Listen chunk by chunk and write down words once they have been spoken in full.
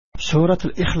سورة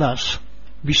الإخلاص.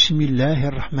 بسم الله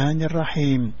الرحمن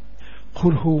الرحيم.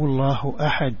 قل هو الله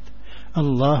أحد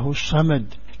الله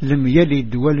الصمد لم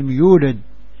يلد ولم يولد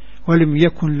ولم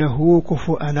يكن له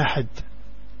كفوا أحد.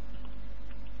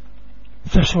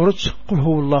 فسورة قل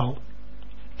هو الله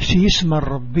سيسمى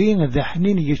الربين ذا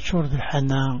حنين يتشور ذا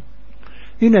الحنان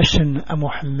إنسان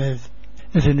محمد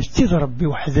إذا نستيذ ربي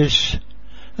وحدث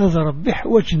إذا ربي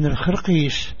حوجن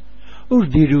الخرقيس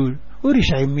أردلول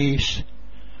وريش عميس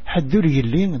حدوري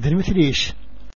اللين ذا المثليس